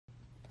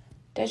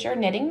Does your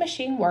knitting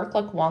machine work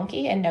look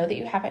wonky and know that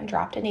you haven't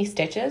dropped any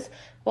stitches?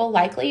 Well,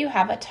 likely you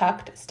have a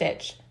tucked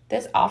stitch.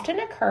 This often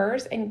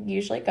occurs and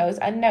usually goes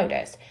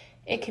unnoticed.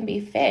 It can be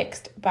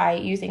fixed by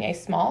using a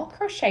small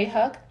crochet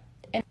hook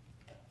and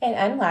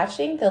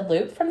unlatching the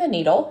loop from the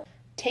needle,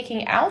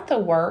 taking out the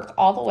work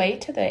all the way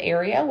to the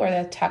area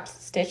where the tucked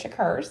stitch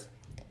occurs.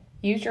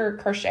 Use your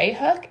crochet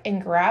hook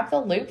and grab the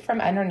loop from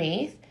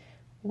underneath.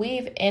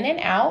 Weave in and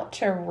out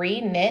to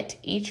re-knit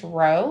each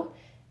row,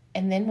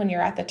 and then when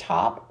you're at the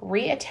top,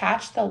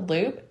 reattach the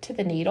loop to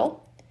the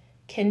needle.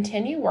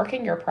 Continue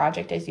working your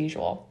project as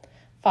usual.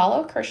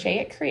 Follow Crochet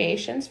It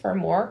Creations for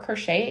more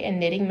crochet and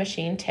knitting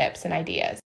machine tips and ideas.